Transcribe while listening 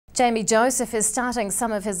Jamie Jospeh is starting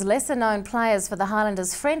some of his lesser-known players for the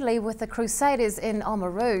Highlanders friendly with the Crusaders in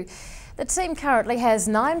Oamaru. The team currently has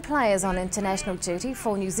 9 players on international duty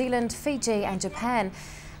for New Zealand, Fiji and Japan.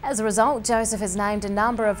 As a result, Jospeh has named a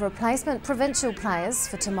number of replacement provincial players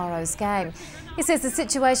for tomorrow's game. He says the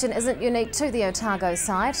situation isn't unique to the Otago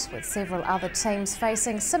side, with several other teams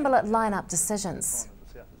facing similar line-up decisions.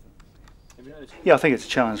 Yeah, I think it's a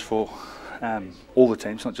challenge for all the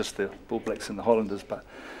teams, not just the All Blacks and the Highlanders, but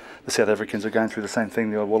the South Africans are going through the same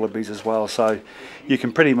thing, the Wallabies as well. So you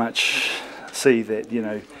can pretty much see that, you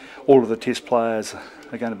know, all of the test players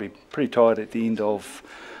are going to be pretty tired at the end of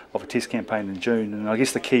a test campaign in June. And I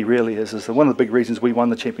guess the key really is that one of the big reasons we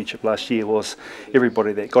won the championship last year was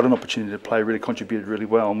everybody that got an opportunity to play really contributed really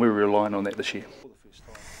well, and we're relying on that this year.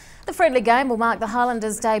 The friendly game will mark the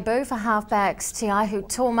Highlanders' debut for halfbacks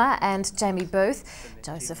Toma and Jamie Booth.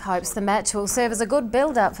 Jospeh hopes the match will serve as a good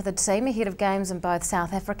build-up for the team ahead of games in both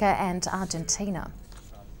South Africa and Argentina.